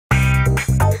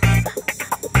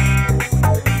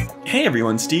Hey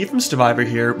everyone, Steve from Stevivor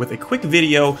here with a quick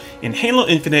video in Halo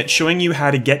Infinite showing you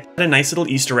how to get a nice little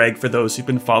Easter egg for those who've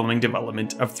been following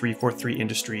development of 343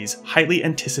 Industries' highly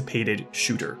anticipated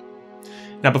shooter.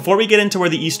 Now before we get into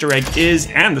where the Easter egg is,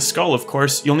 and the skull of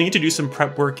course, you'll need to do some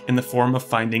prep work in the form of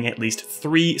finding at least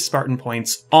 3 Spartan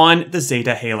points on the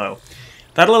Zeta Halo.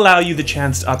 That'll allow you the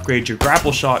chance to upgrade your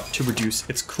grappleshot to reduce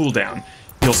its cooldown.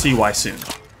 You'll see why soon.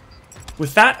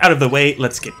 With that out of the way,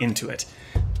 let's get into it.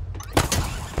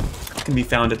 Can be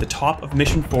found at the top of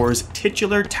Mission 4's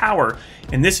titular tower,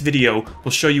 and this video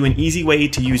will show you an easy way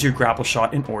to use your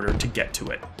grappleshot in order to get to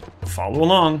it. Follow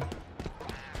along.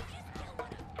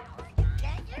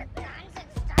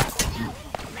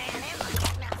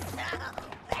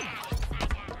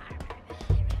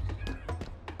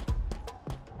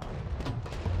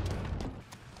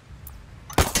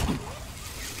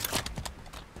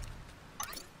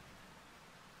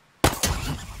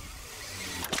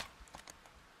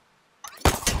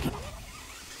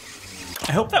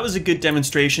 I hope that was a good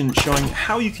demonstration showing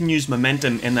how you can use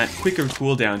momentum and that quicker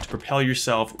cooldown to propel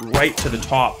yourself right to the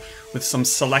top with some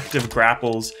selective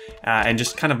grapples and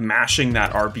just kind of mashing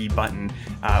that RB button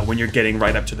when you're getting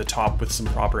right up to the top with some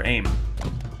proper aim.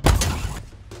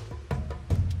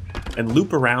 And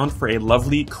loop around for a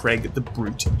lovely Craig the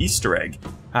Brute Easter egg.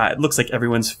 It looks like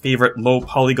everyone's favorite low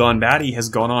polygon baddie has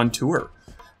gone on tour.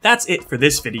 That's it for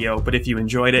this video, but if you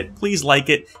enjoyed it, please like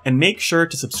it, and make sure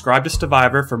to subscribe to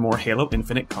Stevivor for more Halo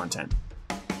Infinite content.